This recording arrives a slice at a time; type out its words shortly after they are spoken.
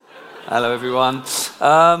Hello, everyone.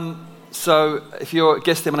 So if you're a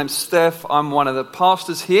guest here, my name's Steph. I'm one of the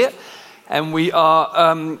pastors here, and we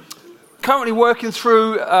are currently working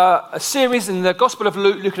through a series in the Gospel of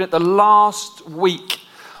Luke, looking at the last week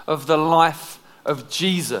of the life of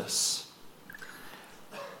Jesus.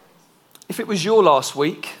 If it was your last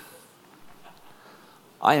week,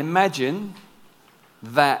 I imagine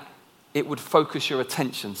that it would focus your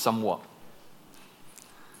attention somewhat.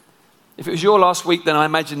 If it was your last week, then I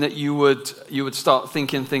imagine that you would start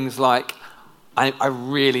thinking things like, I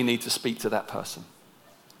really need to speak to that person.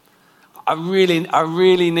 I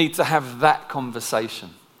really need to have that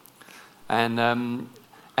conversation. And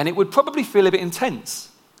it would probably feel a bit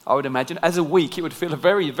intense, I would imagine. As a week, it would feel a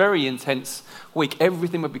very, very intense week.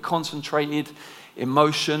 Everything would be concentrated,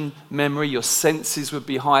 emotion, memory, your senses would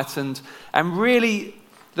be heightened. And really,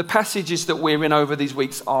 the passages that we're in over these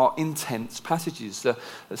weeks are intense passages. The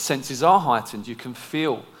senses are heightened. You can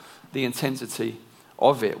feel the intensity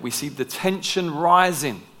of it. We see the tension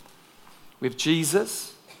rising with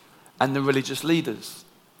Jesus and the religious leaders.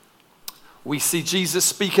 We see Jesus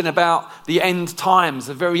speaking about the end times,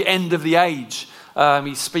 the very end of the age.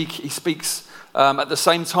 He speaks at the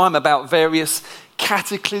same time about various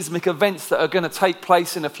cataclysmic events that are going to take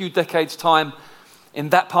place in a few decades' time in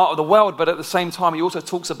that part of the world, but at the same time, he also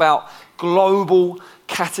talks about global,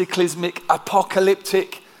 cataclysmic,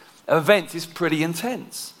 apocalyptic events. It's pretty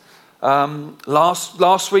intense.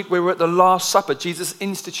 Last week, we were at the Last Supper. Jesus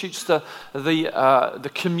institutes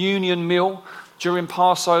the communion meal during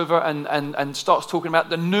Passover and starts talking about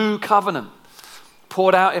the new covenant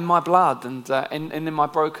poured out in my blood and in my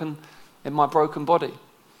broken body.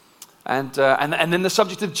 And then the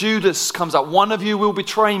subject of Judas comes up. One of you will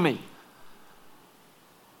betray me.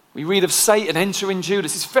 We read of Satan entering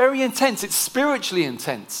Judas. It's very intense. It's spiritually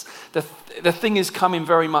intense. The thing is coming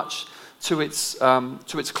very much to its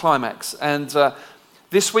climax. And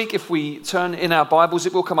this week, if we turn in our Bibles,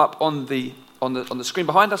 it will come up on the screen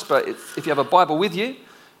behind us. But if you have a Bible with you,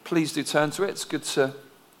 please do turn to it. It's good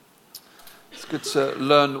to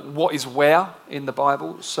learn what is where in the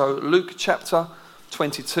Bible. So Luke chapter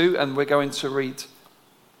 22, and we're going to read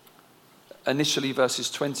initially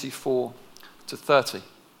verses 24 to 30.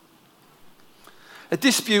 A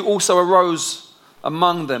dispute also arose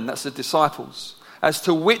among them, that's the disciples, as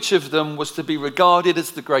to which of them was to be regarded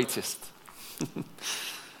as the greatest.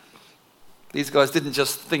 These guys didn't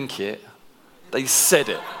just think it, they said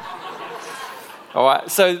it. All right,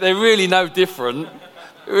 so they're really no different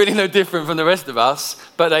from the rest of us,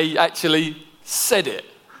 but they actually said it.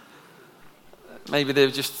 Maybe they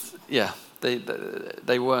were just,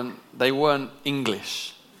 they weren't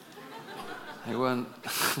English. They weren't...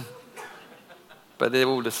 But they're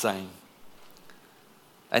all the same.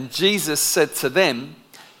 And Jesus said to them,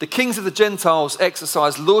 the kings of the Gentiles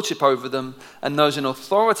exercise lordship over them, and those in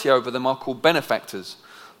authority over them are called benefactors.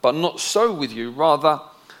 But not so with you. Rather,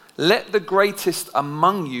 let the greatest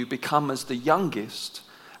among you become as the youngest,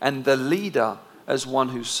 and the leader as one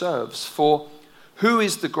who serves. For who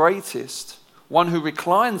is the greatest, one who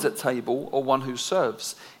reclines at table or one who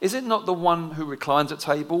serves? Is it not the one who reclines at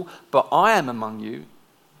table? But I am among you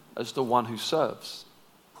as the one who serves.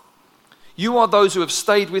 You are those who have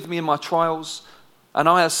stayed with me in my trials, and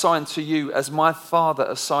I assign to you, as my Father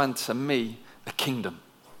assigned to me, a kingdom,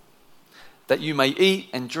 that you may eat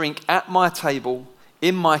and drink at my table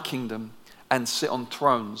in my kingdom and sit on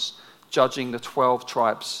thrones, judging the 12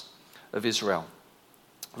 tribes of Israel.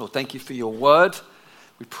 Lord, thank you for your word.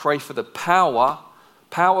 We pray for the power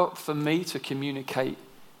for me to communicate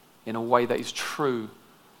in a way that is true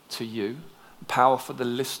to you. Power for the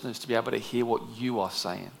listeners to be able to hear what you are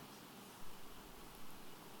saying.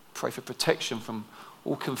 Pray for protection from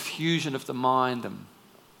all confusion of the mind and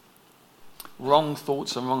wrong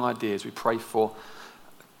thoughts and wrong ideas. We pray for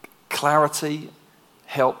clarity,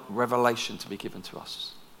 help, revelation to be given to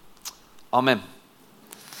us. Amen.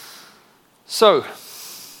 So,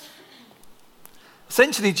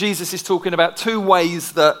 essentially Jesus is talking about two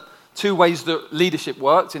ways that leadership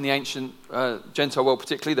worked in the ancient Gentile world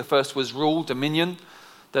particularly. The first was rule, dominion,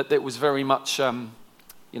 that it was very much, they're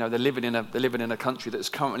living in a country that's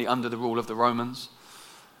currently under the rule of the Romans,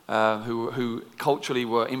 who culturally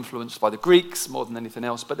were influenced by the Greeks more than anything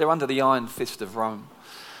else, but they're under the iron fist of Rome.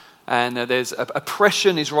 And there's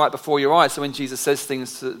oppression is right before your eyes. So when Jesus says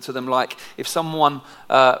things to them like, if someone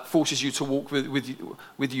forces you to walk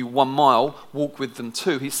with you 1 mile, walk with them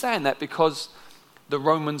 2, he's saying that because the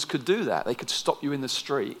Romans could do that. They could stop you in the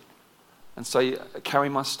street and say, carry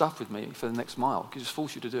my stuff with me for the next mile. They could just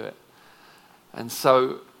force you to do it. And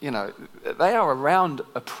so, they are around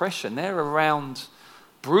oppression. They're around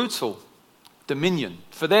brutal dominion.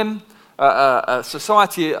 For them, a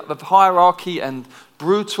society of hierarchy and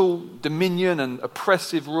brutal dominion and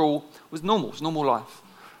oppressive rule was normal. It was normal life.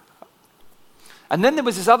 And then there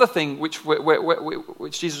was this other thing which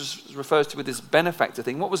Jesus refers to with this benefactor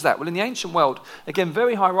thing. What was that? Well, in the ancient world, again,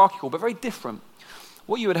 very hierarchical, but very different.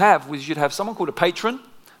 What you would have was you'd have someone called a patron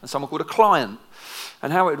and someone called a client.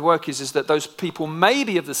 And how it would work is that those people may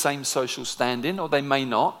be of the same social standing, or they may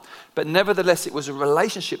not, but nevertheless it was a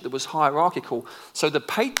relationship that was hierarchical. So the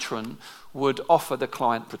patron would offer the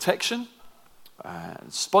client protection,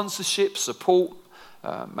 sponsorship, support,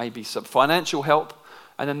 maybe some financial help,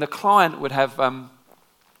 and then the client would have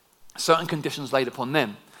certain conditions laid upon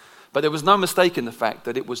them. But there was no mistake in the fact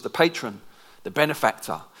that it was the patron, the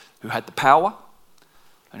benefactor, who had the power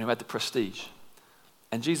and who had the prestige.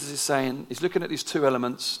 And Jesus is saying, he's looking at these two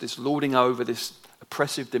elements, this lording over, this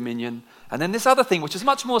oppressive dominion, and then this other thing, which is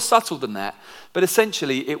much more subtle than that, but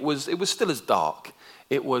essentially it was still as dark.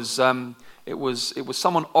 It was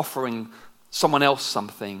someone offering someone else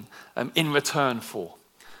something in return for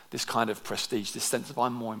this kind of prestige, this sense of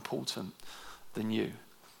I'm more important than you.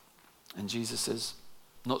 And Jesus says,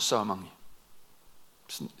 not so among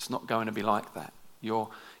you. It's not going to be like that. You're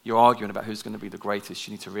arguing about who's going to be the greatest.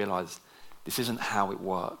 You need to realize this isn't how it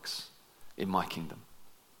works in my kingdom.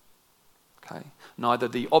 Okay? Neither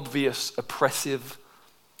the obvious oppressive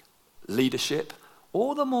leadership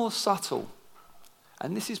or the more subtle.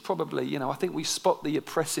 And this is probably, I think we spot the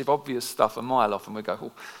oppressive, obvious stuff a mile off and we go,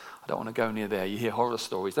 oh, I don't want to go near there. You hear horror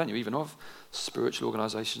stories, don't you? Even of spiritual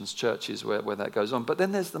organizations, churches where that goes on. But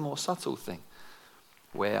then there's the more subtle thing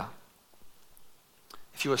where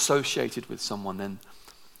if you're associated with someone then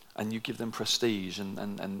and you give them prestige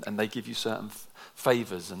and they give you certain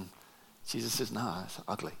favors, and Jesus says, no, it's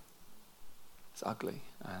ugly. It's ugly.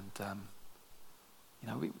 And,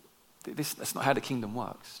 that's not how the kingdom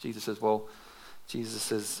works. Jesus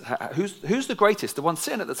says, who's the greatest? The one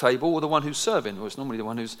sitting at the table or the one who's serving? Well, it's normally the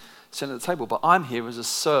one who's sitting at the table, but I'm here as a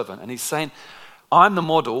servant. And he's saying, I'm the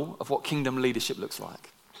model of what kingdom leadership looks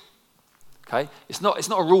like. Okay? It's not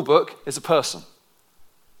a rule book, it's a person.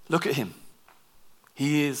 Look at him.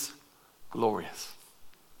 He is glorious.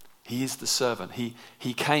 He is the servant.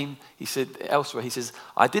 He came, he said elsewhere, he says,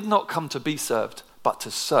 I did not come to be served, but to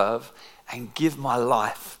serve and give my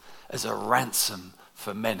life as a ransom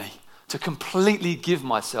for many. To completely give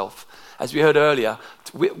myself, as we heard earlier,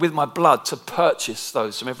 with my blood to purchase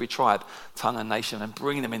those from every tribe, tongue and nation and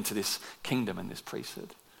bring them into this kingdom and this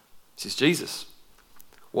priesthood. This is Jesus.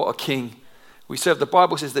 What a king we serve. The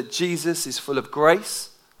Bible says that Jesus is full of grace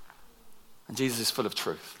and Jesus is full of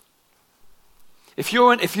truth. If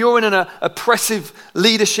you're in an oppressive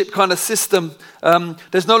leadership kind of system,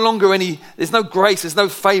 there's no grace, there's no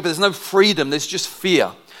favor, there's no freedom, there's just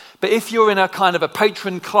fear. But if you're in a kind of a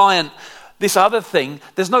patron-client, this other thing,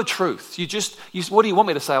 there's no truth. What do you want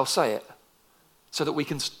me to say? I'll say it, so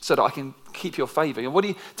that I can keep your favor.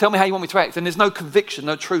 Tell me how you want me to act? And there's no conviction,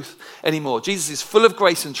 no truth anymore. Jesus is full of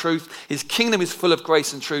grace and truth. His kingdom is full of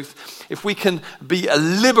grace and truth. If we can be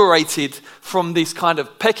liberated from this kind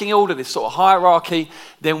of pecking order, this sort of hierarchy,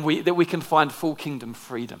 then we can find full kingdom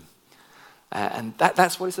freedom. And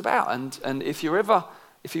that's what it's about. And if you're ever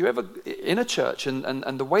in a church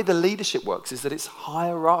and the way the leadership works is that it's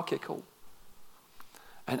hierarchical.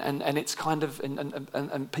 And it's kind of,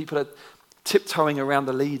 and people are tiptoeing around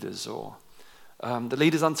the leaders, or the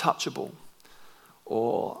leader's untouchable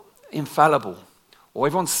or infallible, or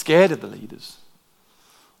everyone's scared of the leaders,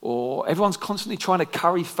 or everyone's constantly trying to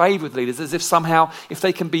curry favor with leaders as if somehow if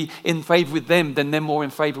they can be in favor with them, then they're more in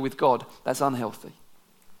favor with God. That's unhealthy.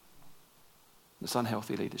 That's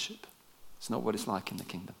unhealthy leadership. It's not what it's like in the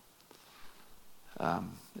kingdom.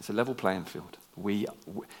 It's a level playing field.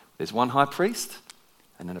 There's one high priest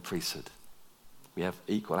and then a priesthood. We have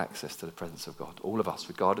equal access to the presence of God. All of us,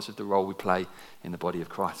 regardless of the role we play in the body of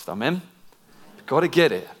Christ. Amen? Got to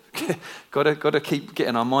get it. got to keep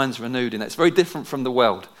getting our minds renewed in that. It's very different from the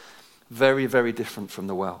world. Very, very different from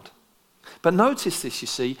the world. But notice this, you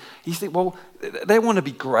see. You think, well, they want to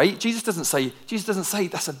be great. Jesus doesn't say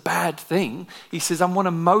that's a bad thing. He says, I want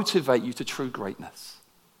to motivate you to true greatness.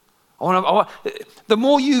 The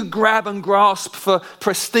more you grab and grasp for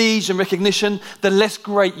prestige and recognition, the less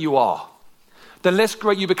great you are. The less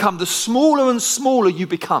great you become. The smaller and smaller you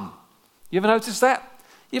become. You ever notice that?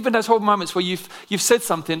 You ever those horrible moments where you've said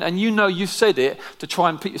something and you know you've said it to try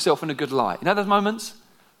and put yourself in a good light? You know those moments?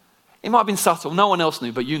 It might have been subtle. No one else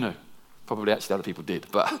knew, but you knew. Probably actually other people did,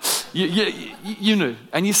 but you knew.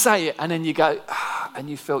 And you say it, and then you go, and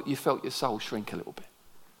you felt your soul shrink a little bit.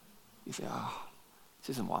 You say,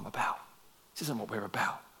 this isn't what I'm about. This isn't what we're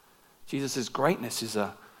about. Jesus' greatness is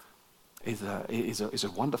a is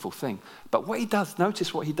a wonderful thing. But what he does,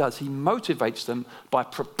 notice what he does. He motivates them by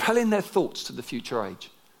propelling their thoughts to the future age.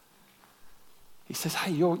 He says,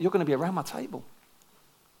 hey, you're going to be around my table.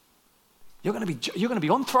 You're going to be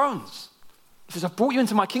on thrones. He says, I've brought you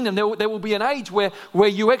into my kingdom. There will be an age where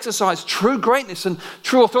you exercise true greatness and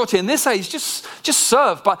true authority. In this age, just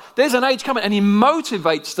serve. But there's an age coming, and he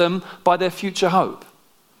motivates them by their future hope.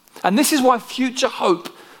 And this is why future hope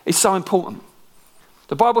is so important.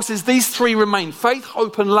 The Bible says these three remain: faith,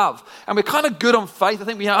 hope, and love. And we're kind of good on faith. I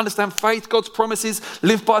think we understand faith, God's promises,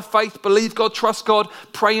 live by faith, believe God, trust God,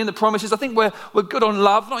 pray in the promises. I think we're good on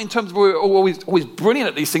love, not in terms of we're always brilliant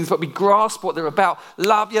at these things, but we grasp what they're about.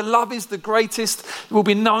 Love, love is the greatest. We'll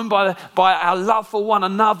be known by our love for one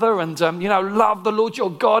another, and love the Lord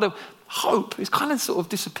your God. Hope, it kind of sort of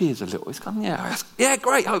disappears a little. It's kind of,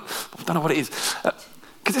 great, hope. I don't know what it is.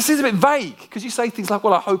 Because it seems a bit vague, because you say things like,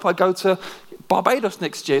 well, I hope I go to Barbados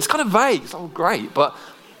next year. It's kind of vague. It's great. But,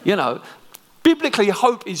 biblically,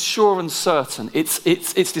 hope is sure and certain.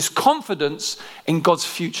 It's this confidence in God's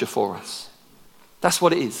future for us. That's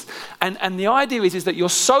what it is. And the idea is that you're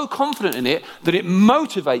so confident in it that it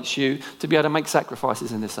motivates you to be able to make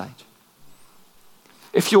sacrifices in this age.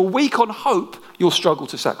 If you're weak on hope, you'll struggle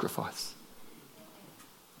to sacrifice.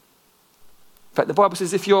 In fact, the Bible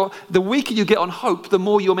says the weaker you get on hope, the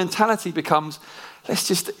more your mentality becomes, let's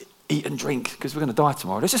just eat and drink because we're going to die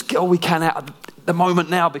tomorrow. Let's just get all we can out of the moment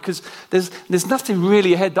now, because there's nothing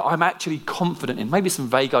really ahead that I'm actually confident in. Maybe some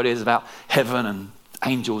vague ideas about heaven and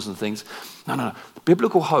angels and things. No.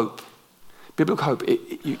 Biblical hope,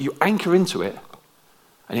 you anchor into it,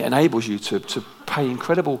 and it enables you to pay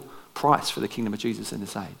incredible price for the kingdom of Jesus in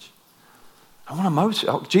this age.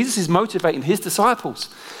 Jesus is motivating his disciples.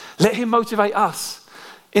 Let him motivate us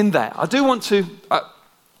in that. I do want to,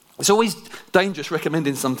 it's always dangerous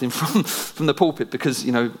recommending something from the pulpit, because,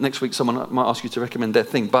 next week someone might ask you to recommend their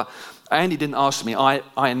thing. But Andy didn't ask me.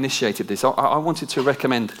 I initiated this. I wanted to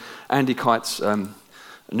recommend Andy Kite's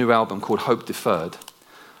new album called Hope Deferred.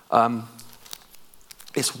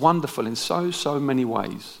 It's wonderful in so many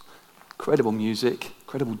ways. Incredible music,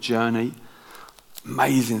 incredible journey,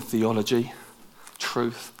 amazing theology,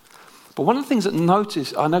 truth. But one of the things that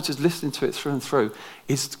I noticed listening to it through and through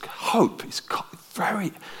is hope.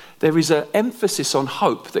 There is an emphasis on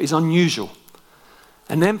hope that is unusual.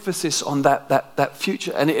 An emphasis on that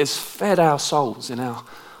future, and it has fed our souls in our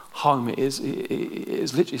home. It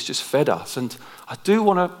is literally, it's just fed us. And I do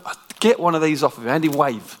want to get one of these off of you. Andy,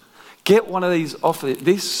 wave. Get one of these off of it.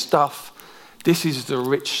 This stuff, this is the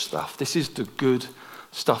rich stuff. This is the good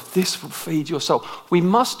stuff. This will feed your soul. We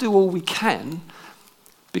must do all we can,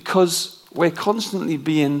 because we're constantly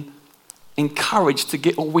being encouraged to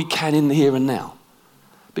get all we can in the here and now.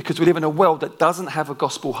 Because we live in a world that doesn't have a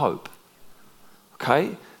gospel hope.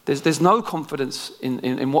 Okay? There's no confidence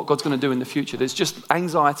in what God's going to do in the future. There's just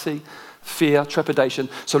anxiety, fear, trepidation.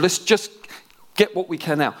 So let's just get what we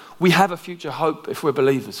can now. We have a future hope if we're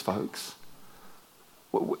believers, folks.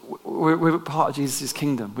 We're part of Jesus'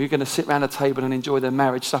 kingdom. We're going to sit around a table and enjoy the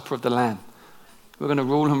marriage supper of the Lamb. We're going to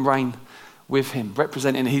rule and reign with him,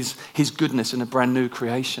 representing his goodness in a brand new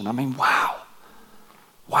creation. I mean,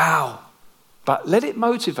 wow. But let it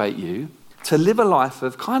motivate you to live a life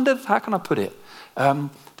of kind of, how can I put it?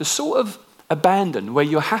 The sort of abandon where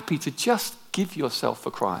you're happy to just give yourself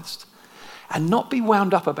for Christ and not be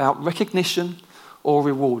wound up about recognition or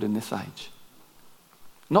reward in this age.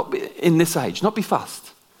 Not be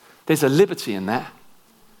fussed. There's a liberty in that.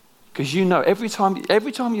 Because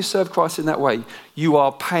every time you serve Christ in that way, you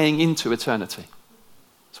are paying into eternity.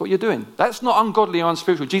 That's what you're doing. That's not ungodly or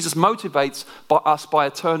unspiritual. Jesus motivates us by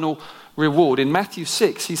eternal reward. In Matthew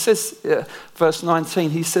 6, he says, verse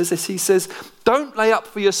 19, he says this. He says, don't lay up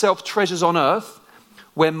for yourself treasures on earth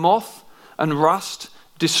where moth and rust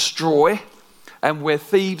destroy and where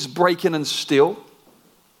thieves break in and steal.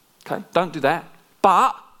 Okay, don't do that.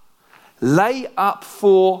 But lay up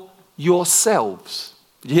for yourselves.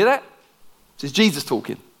 Did you hear that? This is Jesus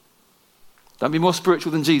talking. Don't be more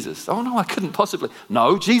spiritual than Jesus. Oh no, I couldn't possibly.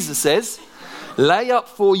 No, Jesus says, lay up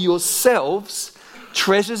for yourselves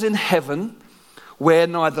treasures in heaven where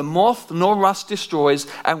neither moth nor rust destroys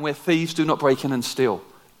and where thieves do not break in and steal.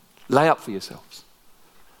 Lay up for yourselves.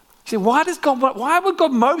 You see, why would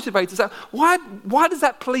God motivate us? Why does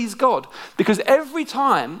that please God? Because every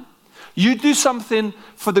time you do something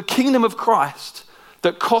for the kingdom of Christ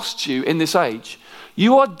that costs you in this age,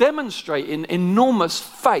 you are demonstrating enormous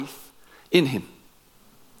faith in him.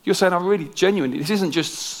 You're saying, I'm really genuinely, this isn't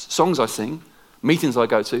just songs I sing, meetings I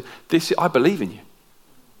go to, I believe in you.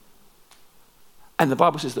 And the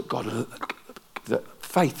Bible says that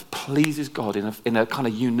faith pleases God in a kind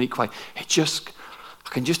of unique way. I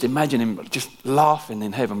can just imagine him just laughing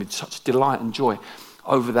in heaven with such delight and joy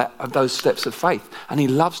over those steps of faith. And he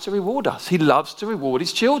loves to reward us. He loves to reward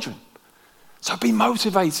his children. So be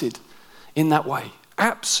motivated in that way.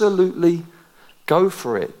 Absolutely go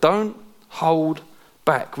for it. Don't hold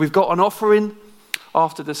back. We've got an offering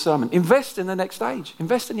after the sermon. Invest in the next age.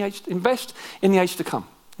 Invest in the age to come.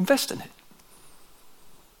 Invest in it.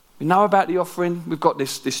 We know about the offering. We've got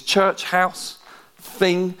this church house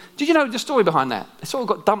thing. Did you know the story behind that? It sort of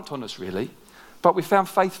got dumped on us, really. But we found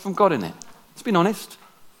faith from God in it. Let's be honest.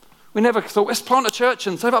 We never thought, let's plant a church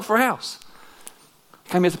and save up for a house.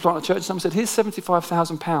 Came here to plant a church and someone said, here's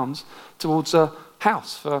 £75,000 towards a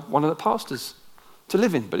house for one of the pastors to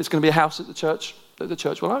live in. But it's going to be a house that the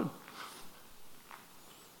church will own.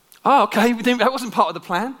 Oh, okay. That wasn't part of the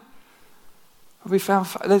plan. We found,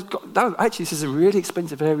 actually, this is a really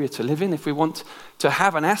expensive area to live in. If we want to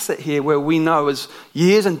have an asset here where we know as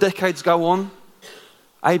years and decades go on,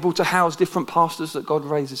 able to house different pastors that God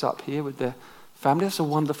raises up here with their family, that's a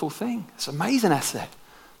wonderful thing. It's an amazing asset.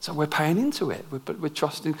 So we're paying into it. We're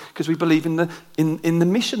trusting because we believe in the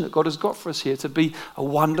mission that God has got for us here to be a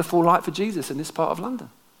wonderful light for Jesus in this part of London.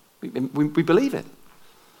 We believe it.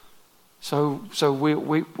 So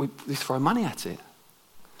we throw money at it.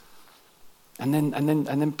 And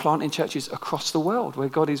then planting churches across the world where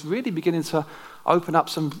God is really beginning to open up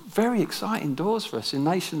some very exciting doors for us in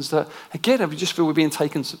nations that, again, we just feel we're being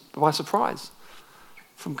taken by surprise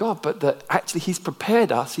from God, but that actually he's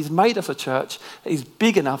prepared us, he's made us a church that is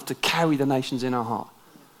big enough to carry the nations in our heart.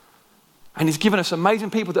 And he's given us amazing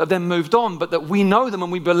people that have then moved on, but that we know them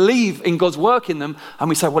and we believe in God's work in them. And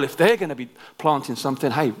we say, well, if they're going to be planting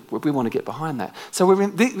something, hey, we want to get behind that. So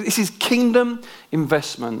this is kingdom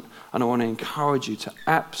investment. And I want to encourage you to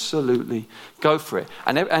absolutely go for it.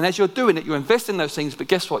 And as you're doing it, you invest in those things, but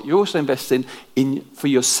guess what? You're also investing for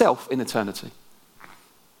yourself in eternity.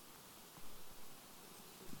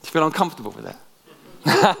 Do you feel uncomfortable with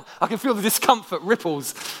that? I can feel the discomfort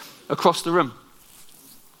ripples across the room.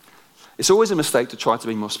 It's always a mistake to try to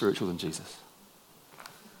be more spiritual than Jesus.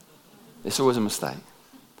 It's always a mistake.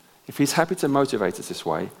 If he's happy to motivate us this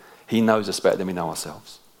way, he knows us better than we know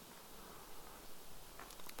ourselves.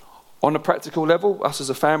 On a practical level, us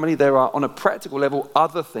as a family, there are, on a practical level,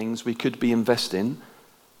 other things we could be investing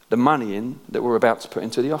the money in that we're about to put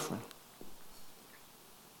into the offering.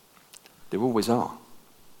 There always are.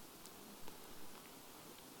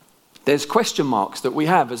 There's question marks that we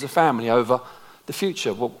have as a family over the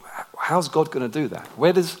future. Well, how's God going to do that?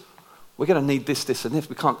 We're going to need this, and this.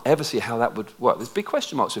 We can't ever see how that would work. There's big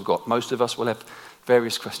question marks we've got. Most of us will have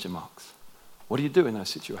various question marks. What do you do in those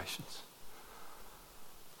situations?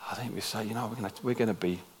 I think we say, we're going to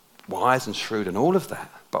be wise and shrewd and all of that,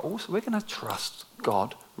 but also we're going to trust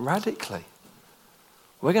God radically.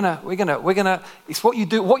 We're going to. It's what you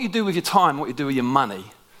do with your time, what you do with your money,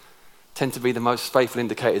 tend to be the most faithful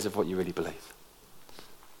indicators of what you really believe.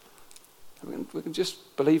 We can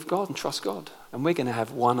just believe God and trust God. And we're going to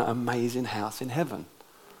have one amazing house in heaven.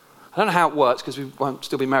 I don't know how it works because we won't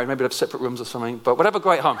still be married. Maybe we'll have separate rooms or something. But we'll have a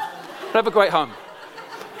great home. We'll have a great home.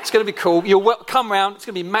 It's going to be cool. You'll come round. It's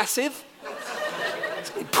going to be massive. It's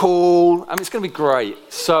going to be pool. It's going to be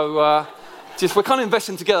great. So we're kind of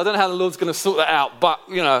investing together. I don't know how the Lord's going to sort that out. But,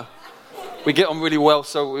 we get on really well.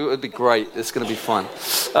 So it would be great. It's going to be fun.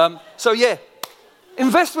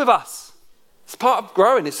 Invest with us. It's part of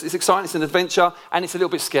growing. It's exciting. It's an adventure, and it's a little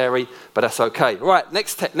bit scary, but that's okay. Right,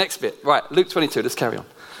 next bit. Right, Luke 22. Let's carry on.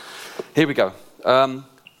 Here we go.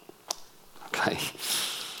 Okay,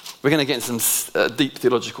 we're going to get into some deep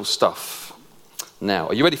theological stuff now.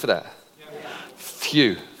 Are you ready for that? Yeah.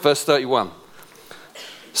 Phew. Verse 31.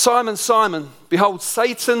 Simon, Simon, behold,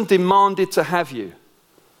 Satan demanded to have you,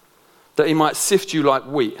 that he might sift you like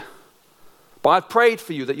wheat. But I've prayed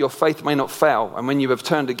for you that your faith may not fail, and when you have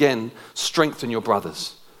turned again, strengthen your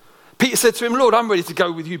brothers. Peter said to him, Lord, I'm ready to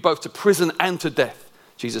go with you both to prison and to death.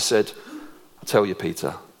 Jesus said, I tell you,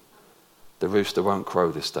 Peter, the rooster won't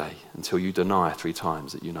crow this day until you deny 3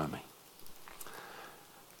 times that you know me.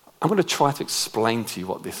 I'm going to try to explain to you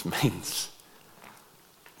what this means,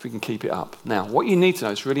 if we can keep it up. Now, what you need to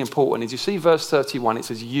know is really important is you see verse 31, it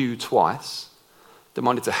says you twice.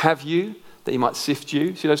 Demanded to have you, that he might sift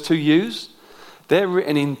you. See those 2 yous? They're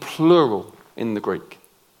written in plural in the Greek.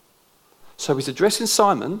 So he's addressing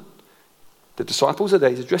Simon. The disciples are there.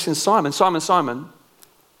 He's addressing Simon. Simon, Simon,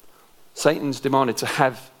 Satan's demanded to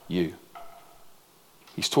have you.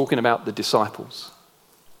 He's talking about the disciples.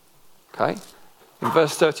 Okay? In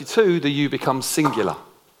verse 32, the you becomes singular.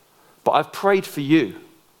 But I've prayed for you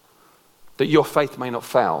that your faith may not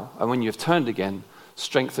fail, and when you have turned again,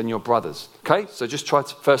 strengthen your brothers. Okay, so just try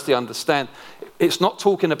to firstly understand. It's not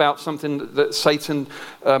talking about something that Satan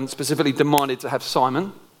specifically demanded to have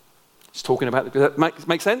Simon. It's talking about, does that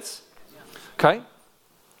make sense? Okay.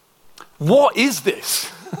 What is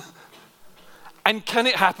this? And can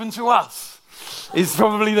it happen to us? Is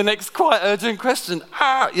probably the next quite urgent question.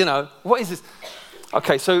 What is this?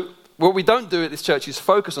 Okay, so what we don't do at this church is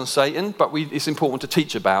focus on Satan, but it's important to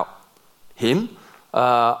teach about him.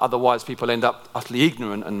 Otherwise, people end up utterly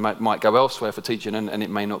ignorant and might go elsewhere for teaching, and it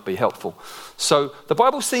may not be helpful. So the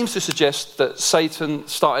Bible seems to suggest that Satan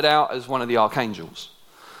started out as one of the archangels.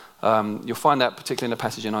 You'll find that particularly in the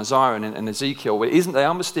passage in Isaiah and in Ezekiel, where they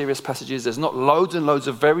are mysterious passages. There's not loads and loads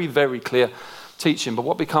of very, very clear teaching, but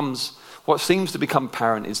what seems to become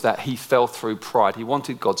apparent is that he fell through pride. He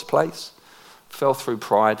wanted God's place, fell through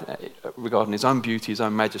pride regarding his own beauty, his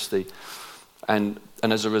own majesty, and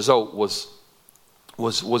as a result was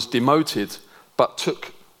demoted, but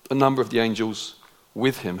took a number of the angels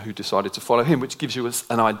with him who decided to follow him, which gives you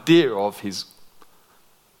an idea of his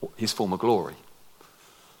former glory.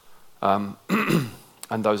 And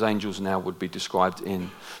those angels now would be described in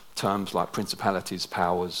terms like principalities,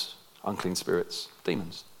 powers, unclean spirits,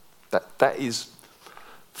 demons. That is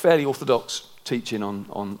fairly orthodox teaching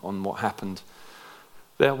on what happened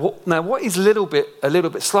there. Now, what is a little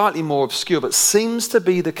bit slightly more obscure, but seems to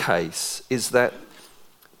be the case, is that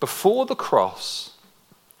before the cross,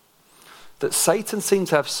 that Satan seemed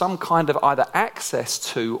to have some kind of either access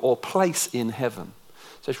to or place in heaven.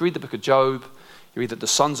 So if you read the book of Job, you read that the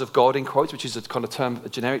sons of God, in quotes, which is a kind of term, a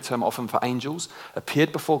generic term often for angels,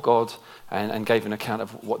 appeared before God and gave an account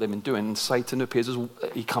of what they've been doing. And Satan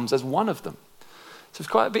he comes as one of them. So it's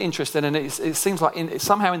quite a bit interesting, and it seems like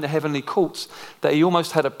somehow in the heavenly courts that he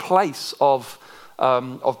almost had a place of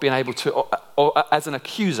being able to, or as an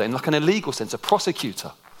accuser, in like an illegal sense, a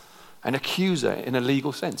prosecutor, an accuser in a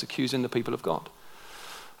legal sense, accusing the people of God.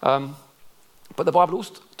 But the Bible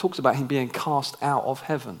also talks about him being cast out of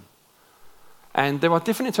heaven. And there are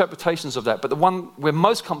different interpretations of that, but the one we're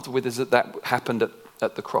most comfortable with is that happened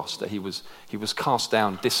at the cross, that he was cast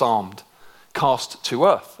down, disarmed, cast to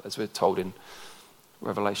earth, as we're told in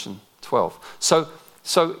Revelation 12. So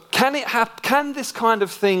can this kind of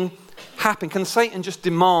thing happen? Can Satan just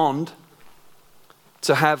demand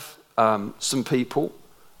to have some people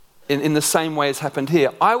in the same way as happened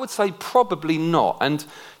here? I would say probably not. And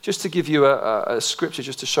just to give you a scripture,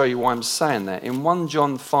 just to show you why I'm saying that, in 1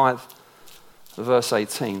 John 5, verse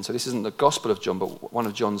 18, so this isn't the Gospel of John, but one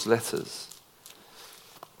of John's letters.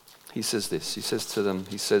 He says this, he says to them,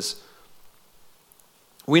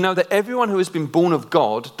 we know that everyone who has been born of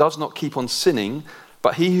God does not keep on sinning,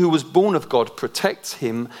 but he who was born of God protects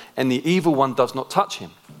him, and the evil one does not touch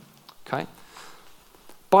him. Okay?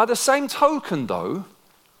 By the same token, though,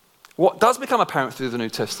 what does become apparent through the New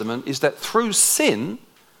Testament is that through sin,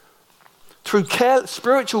 through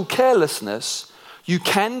spiritual carelessness, you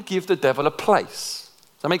can give the devil a place.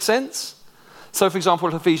 Does that make sense? So, for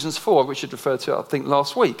example, Ephesians 4, which Richard referred to, I think,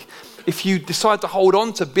 last week, if you decide to hold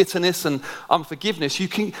on to bitterness and unforgiveness,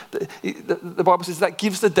 the Bible says that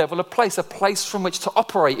gives the devil a place from which to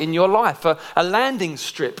operate in your life. A landing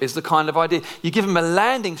strip is the kind of idea. You give him a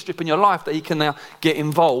landing strip in your life that he can now get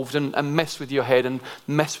involved and mess with your head and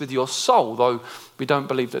mess with your soul, though we don't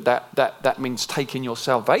believe that means taking your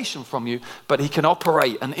salvation from you, but he can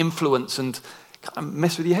operate and influence and kind of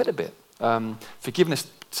mess with your head a bit. Forgiveness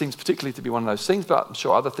seems particularly to be one of those things, but I'm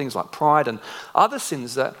sure other things like pride and other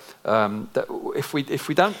sins that if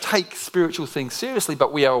we don't take spiritual things seriously,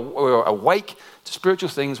 but we're awake to spiritual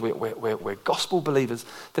things, we're gospel believers,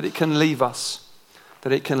 that it can leave us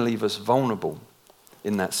vulnerable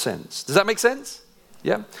in that sense. Does that make sense?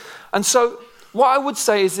 Yeah. And so what I would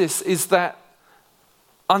say is this: is that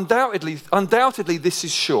Undoubtedly, this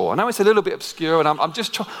is sure. I know it's a little bit obscure, and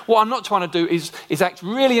what I'm not trying to do is act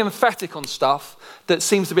really emphatic on stuff that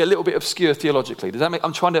seems to be a little bit obscure theologically.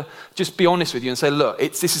 I'm trying to just be honest with you and say, look,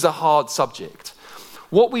 this is a hard subject.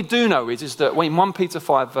 What we do know is that when 1 Peter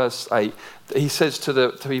 5, verse 8, he says to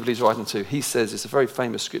the people he's writing to, he says, it's a very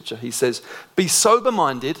famous scripture, he says, be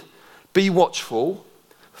sober-minded, be watchful.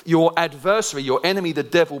 Your adversary, your enemy, the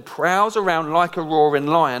devil, prowls around like a roaring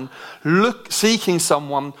lion, seeking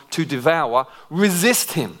someone to devour.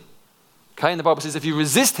 Resist him. Okay, and the Bible says if you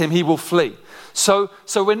resist him, he will flee. So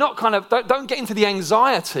we're not don't get into the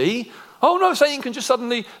anxiety. Oh no, Satan can just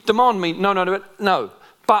suddenly demand me. No.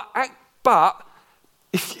 But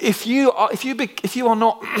if you are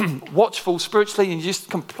not watchful spiritually, and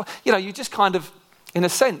you just kind of, in a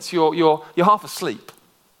sense, you're half asleep.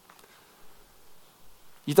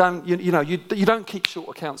 You don't keep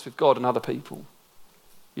short accounts with God and other people.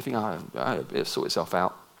 You think, it'll sort itself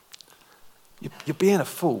out. You're being a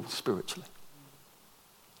fool spiritually.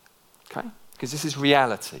 Okay? Because this is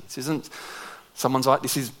reality. This isn't someone's like,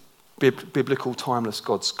 this is biblical, timeless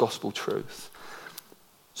God's gospel truth.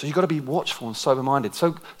 So you've got to be watchful and sober-minded.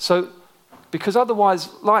 So because otherwise,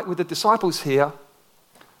 like with the disciples here,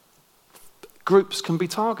 groups can be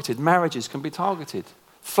targeted, marriages can be targeted,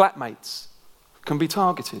 flatmates can be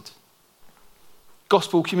targeted,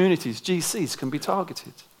 gospel communities, GCs can be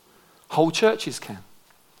targeted, whole churches can.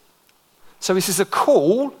 So this is a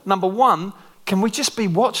call, number one, can we just be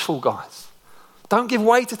watchful, guys? Don't give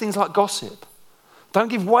way to things like gossip. Don't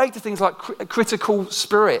give way to things like critical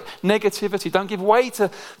spirit, negativity. Don't give way to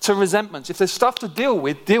resentments. If there's stuff to deal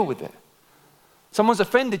with it. Someone's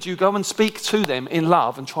offended you, go and speak to them in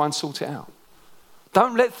love and try and sort it out.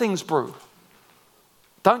 Don't let things brew.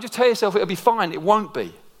 Don't just tell yourself it'll be fine. It won't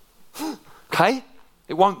be. Okay?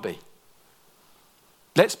 It won't be.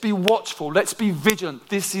 Let's be watchful. Let's be vigilant.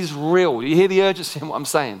 This is real. You hear the urgency in what I'm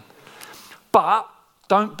saying. But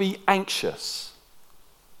don't be anxious.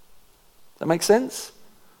 That makes sense?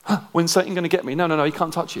 When's Satan going to get me? No, he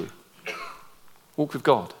can't touch you. Walk with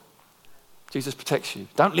God. Jesus protects you.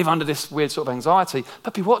 Don't live under this weird sort of anxiety,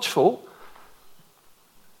 but be watchful.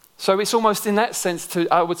 So it's almost in that sense,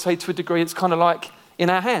 I would say to a degree, it's kind of like in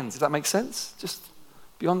our hands, if that makes sense. Just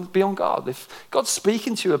be on guard. If God's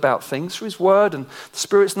speaking to you about things through his word and the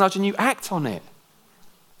Spirit's nudging you, act on it.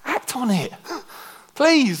 Act on it.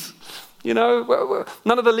 Please. You know,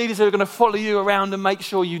 none of the leaders are going to follow you around and make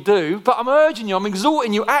sure you do, but I'm urging you, I'm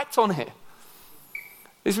exhorting you, act on it.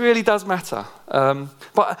 This really does matter.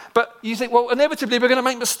 But you think, well, inevitably we're going to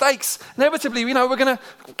make mistakes. Inevitably, we're going to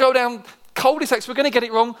go down cul-de-sacs. We're going to get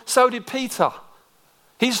it wrong. So did Peter.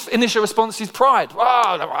 His initial response is pride.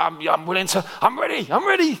 I'm ready.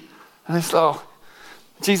 And it's like,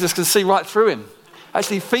 Jesus can see right through him.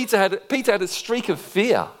 Actually, Peter had a streak of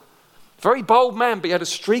fear. Very bold man, but he had a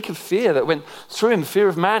streak of fear that went through him, fear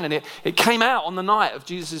of man, and it came out on the night of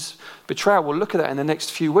Jesus' betrayal. We'll look at that in the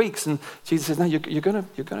next few weeks, and Jesus says, "No, you're going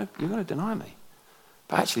to deny me."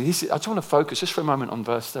 But actually, I just want to focus just for a moment on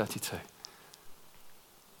verse 32.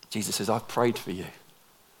 Jesus says, "I've prayed for you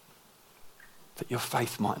that your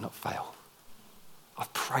faith might not fail.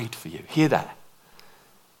 I've prayed for you." Hear that?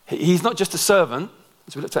 He's not just a servant,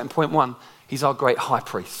 as we looked at in point 1. He's our great high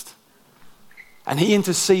priest. And he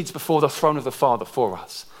intercedes before the throne of the Father for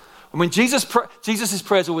us. And when Jesus'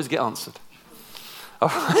 prayers always get answered. All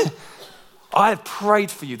right? I have prayed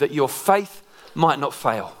for you that your faith might not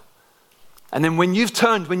fail. And then when you've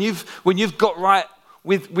turned, when you've got right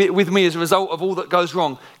with me as a result of all that goes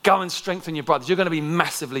wrong, go and strengthen your brothers. You're going to be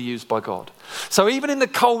massively used by God. So even in the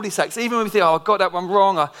cul-de-sacs, even when we think, I got that one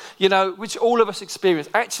wrong, which all of us experience,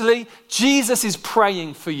 actually, Jesus is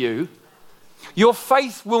praying for you. Your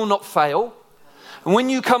faith will not fail. And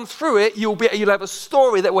when you come through it, you'll have a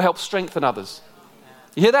story that will help strengthen others.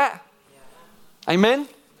 You hear that? Amen?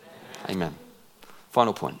 Amen.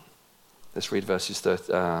 Final point. Let's read verses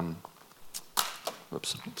 30.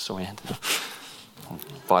 Whoops, sorry, Andy. I'll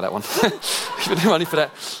buy that one. Give me money for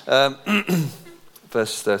that.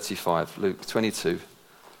 Verse 35, Luke 22,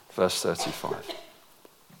 verse 35.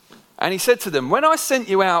 And he said to them, "When I sent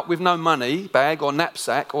you out with no money, bag or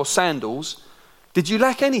knapsack or sandals, did you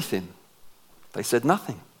lack anything?" They said,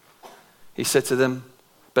 "Nothing." He said to them,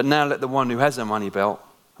 "But now let the one who has a money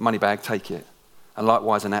bag take it, and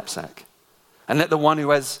likewise a knapsack. And let the one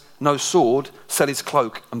who has no sword sell his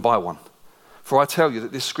cloak and buy one. For I tell you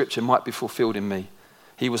that this scripture might be fulfilled in me.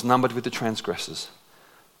 He was numbered with the transgressors.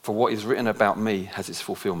 For what is written about me has its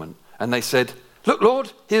fulfillment." And they said, "Look,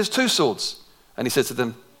 Lord, here's 2 swords. And he said to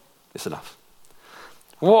them, "It's enough."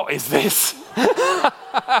 What is this?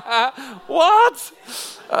 What?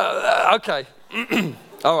 Okay.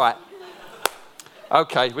 All right.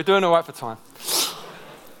 Okay, we're doing all right for time.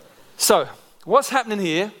 So, what's happening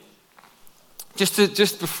here?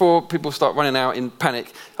 Just before people start running out in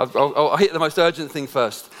panic, I'll hit the most urgent thing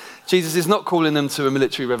first. Jesus is not calling them to a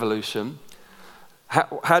military revolution.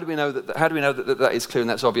 How do we know that? How do we know that is clear and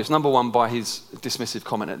that's obvious? Number one, by his dismissive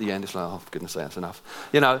comment at the end. It's like, oh, for goodness sake, that's enough.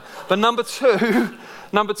 But number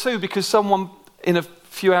two, because someone in a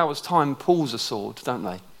few hours' time pulls a sword, don't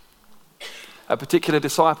they? A particular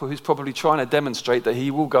disciple who's probably trying to demonstrate that he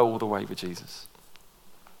will go all the way with Jesus.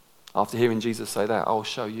 After hearing Jesus say that, "I'll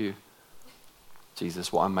show you,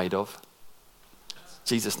 Jesus, what I'm made of."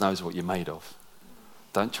 Jesus knows what you're made of.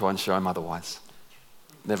 Don't try and show him otherwise.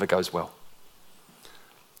 Never goes well.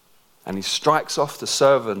 And he strikes off the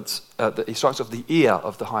servant. He strikes off the ear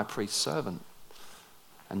of the high priest's servant.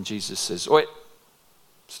 And Jesus says, "Oi,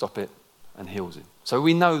 stop it," and heals him. So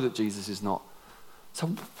we know that Jesus is not So,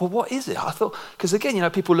 well, what is it? I thought, because again,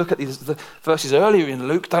 people look at the verses earlier in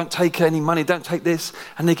Luke, don't take any money, don't take this,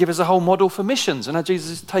 and they give us a whole model for missions, and now Jesus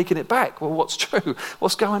is taking it back. Well, what's true?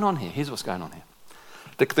 What's going on here? Here's what's going on here.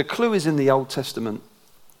 The clue is in the Old Testament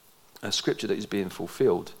scripture that is being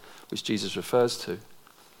fulfilled, which Jesus refers to.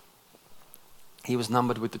 He was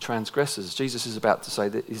numbered with the transgressors. Jesus is about to say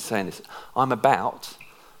that, he's saying this, I'm about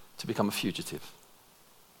to become a fugitive.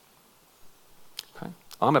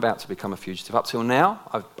 I'm about to become a fugitive. Up till now,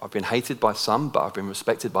 I've been hated by some, but I've been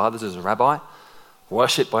respected by others as a rabbi,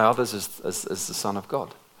 worshipped by others as the Son of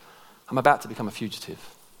God. I'm about to become a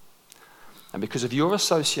fugitive. And because of your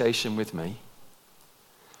association with me,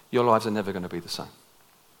 your lives are never going to be the same.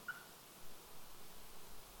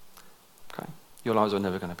 Okay? Your lives are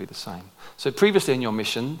never going to be the same. So previously in your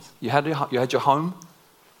mission, you had your home,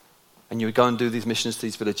 and you would go and do these missions to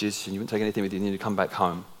these villages, and you wouldn't take anything with you, and you'd come back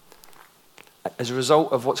home. As a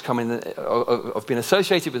result of what's coming, of being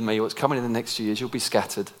associated with me, what's coming in the next few years, you'll be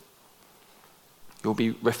scattered. You'll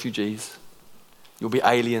be refugees. You'll be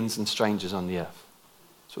aliens and strangers on the earth.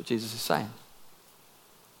 That's what Jesus is saying.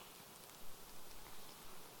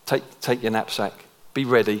 Take your knapsack. Be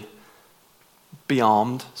ready. Be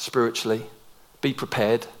armed spiritually. Be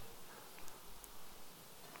prepared.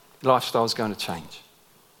 Lifestyle's going to change.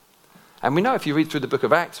 And we know if you read through the book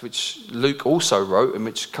of Acts, which Luke also wrote, and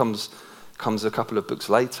which comes a couple of books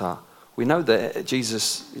later, we know that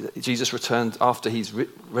Jesus returned after his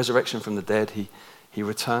resurrection from the dead. He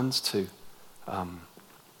returns to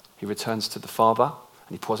the Father, and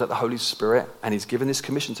he pours out the Holy Spirit, and he's given this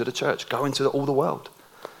commission to the church: go into all the world.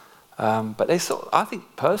 But I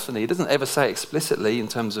think personally, it doesn't ever say explicitly in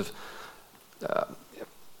terms of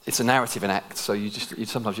it's a narrative in Acts. So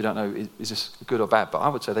sometimes you don't know is this good or bad. But I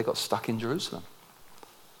would say they got stuck in Jerusalem.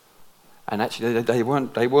 And actually,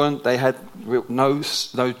 they had no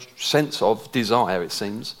sense of desire, it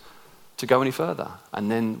seems, to go any further. And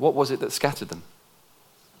then what was it that scattered them?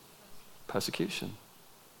 Persecution.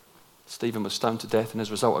 Stephen was stoned to death, and as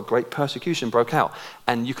a result, a great persecution broke out.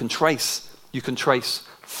 And you can trace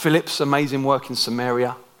Philip's amazing work in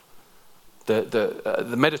Samaria,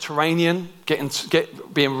 the Mediterranean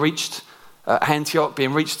being reached, Antioch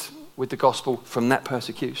being reached with the gospel from that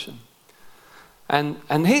persecution.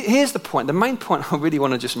 And here's the point. The main point I really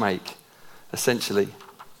want to just make, essentially,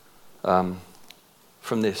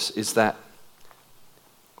 from this is that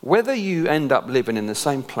whether you end up living in the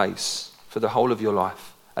same place for the whole of your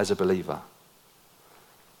life as a believer,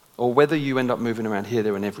 or whether you end up moving around here,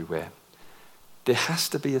 there, and everywhere, there has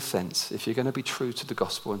to be a sense, if you're going to be true to the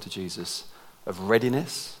gospel and to Jesus, of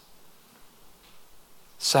readiness,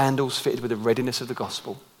 sandals fitted with the readiness of the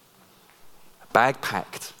gospel, a bag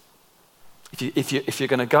packed. If you're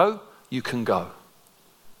going to go, you can go.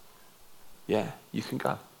 Yeah, you can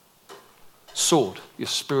go. Sword, you're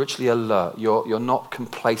spiritually alert. You're not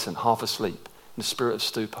complacent, half asleep, in the spirit of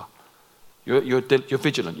stupor. You're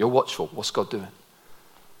vigilant, you're watchful. What's God doing?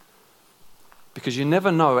 Because you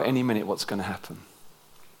never know at any minute what's going to happen.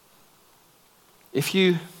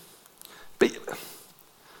 We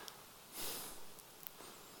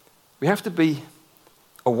have to be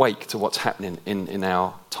awake to what's happening in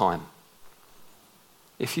our time.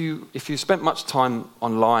 If you spent much time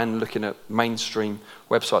online looking at mainstream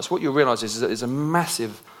websites, what you'll realize is that there's a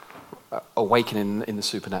massive awakening in the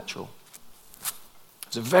supernatural.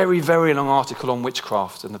 There's a very, very long article on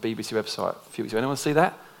witchcraft on the BBC website a few weeks ago. Anyone see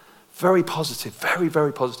that? Very positive, very,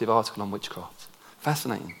 very positive article on witchcraft.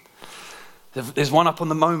 Fascinating. There's one up on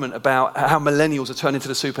the moment about how millennials are turning to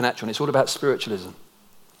the supernatural, and it's all about spiritualism.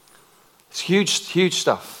 It's huge, huge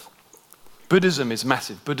stuff. Buddhism is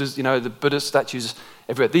massive. The Buddha statues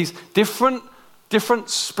everywhere. These different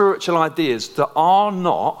spiritual ideas that are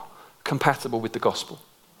not compatible with the gospel,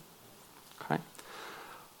 okay,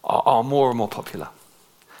 are more and more popular.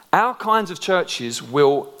 Our kinds of churches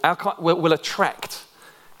will attract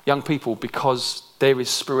young people because there is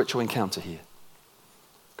spiritual encounter here.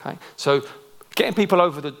 Okay, so getting people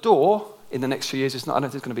over the door in the next few years I don't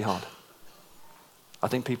think it's going to be hard. I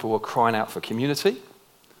think people are crying out for community,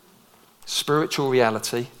 spiritual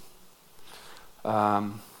reality,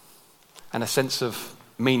 and a sense of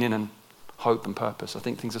meaning and hope and purpose. I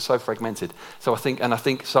think things are so fragmented. So I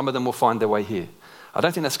think some of them will find their way here. I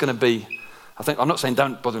don't think that's going to be. I'm not saying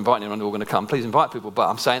don't bother inviting anyone who are going to come. Please invite people. But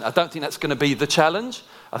I'm saying I don't think that's going to be the challenge.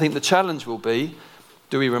 I think the challenge will be: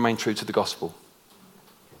 do we remain true to the gospel?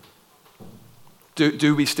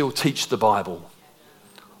 Do we still teach the Bible,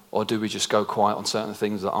 or do we just go quiet on certain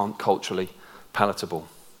things that aren't culturally palatable?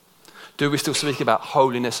 Do we still speak about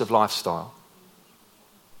holiness of lifestyle?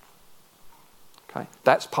 Okay,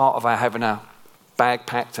 that's part of our having our bag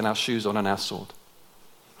packed and our shoes on and our sword.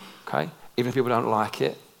 Okay? Even if people don't like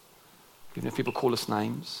it, even if people call us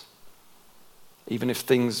names, even if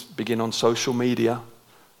things begin on social media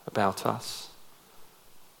about us,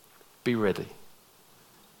 be ready.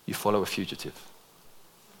 You follow a fugitive.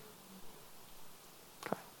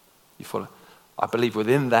 Okay? You follow. I believe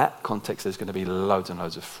within that context there's going to be loads and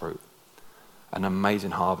loads of fruit. An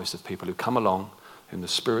amazing harvest of people who come along, whom the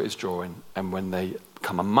Spirit is drawing, and when they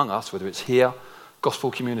come among us, whether it's here, gospel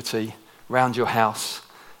community, round your house,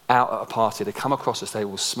 out at a party, they come across us, they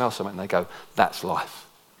will smell something and they go, that's life.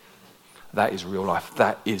 That is real life.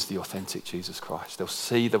 That is the authentic Jesus Christ. They'll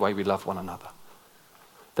see the way we love one another.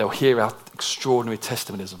 They'll hear our extraordinary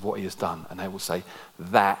testimonies of what he has done, and they will say,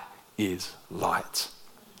 that is light.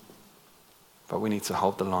 But we need to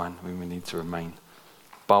hold the line. We need to remain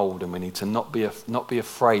bold, and we need to not be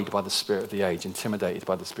afraid by the spirit of the age, intimidated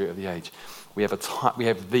by the spirit of the age. We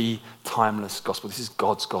have the timeless gospel. This is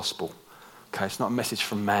God's gospel. Okay, it's not a message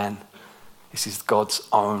from man. This is God's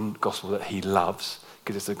own gospel that he loves,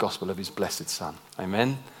 because it's the gospel of his blessed Son.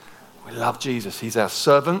 Amen? We love Jesus. He's our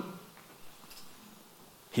servant.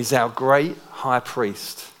 He's our great high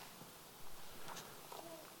priest.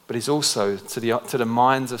 But he's also, to the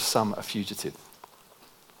minds of some, a fugitive.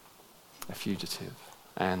 A fugitive.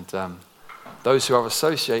 And those who are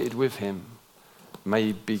associated with him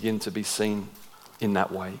may begin to be seen in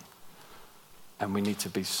that way. And we need to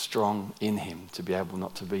be strong in him to be able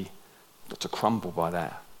not to crumble by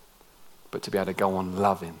that, but to be able to go on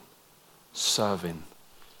loving, serving,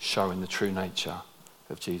 showing the true nature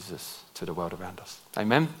of Jesus to the world around us.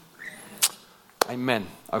 Amen? Amen.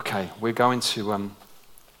 Okay, we're going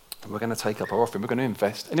to take up our offering. We're going to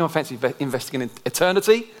invest. Anyone fancy investing in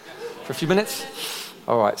eternity for a few minutes?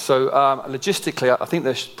 All right, so logistically, I think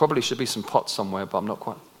there probably should be some pots somewhere, but I'm not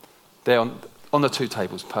quite. They're on the two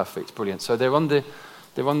tables. Perfect, brilliant. So they're on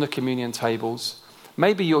the communion tables.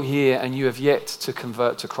 Maybe you're here and you have yet to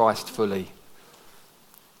convert to Christ fully.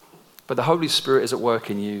 But the Holy Spirit is at work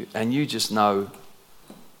in you, and you just know,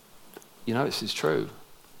 this is true.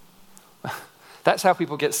 That's how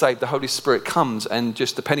people get saved. The Holy Spirit comes and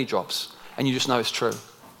just the penny drops, and you just know it's true.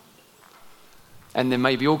 And there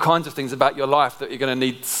may be all kinds of things about your life that you're going to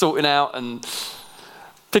need sorting out and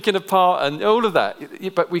picking apart and all of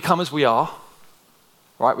that. But we come as we are,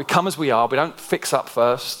 right? We come as we are. We don't fix up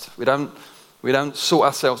first. We don't sort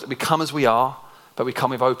ourselves. We come as we are, but we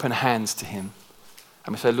come with open hands to him.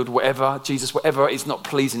 And we say, Lord, whatever is not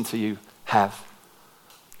pleasing to you, have.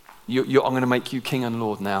 I'm going to make you King and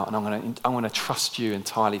Lord now, and I'm going to trust you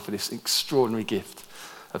entirely for this extraordinary gift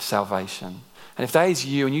of salvation. And if that is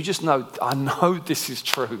you, and you just know, I know this is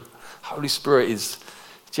true, Holy Spirit is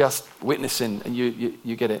just witnessing, and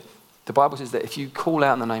you get it. The Bible says that if you call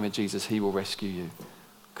out in the name of Jesus, he will rescue you.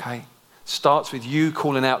 Okay? Starts with you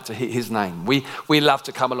calling out to his name. We love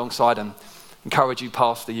to come alongside and encourage you,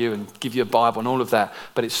 pastor you, and give you a Bible and all of that.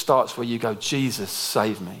 But it starts where you go, Jesus,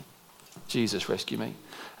 save me. Jesus, rescue me.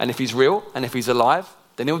 And if he's real and if he's alive,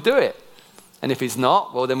 then he'll do it. And if he's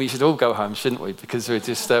not, well, then we should all go home, shouldn't we? Because we're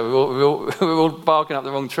just we're all barking up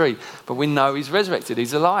the wrong tree. But we know he's resurrected,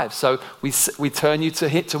 he's alive. So we turn you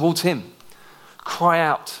towards him. Cry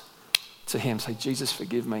out to him. Say, Jesus,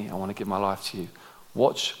 forgive me. I want to give my life to you.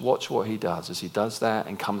 Watch what he does as he does that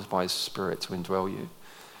and comes by his Spirit to indwell you.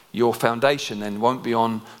 Your foundation then won't be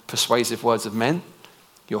on persuasive words of men.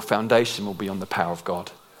 Your foundation will be on the power of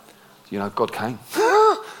God. God came.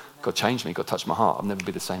 God changed me. God touched my heart. I'll never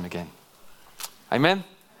be the same again. Amen?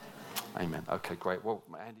 Amen. Okay, great. Well,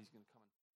 Andy's going to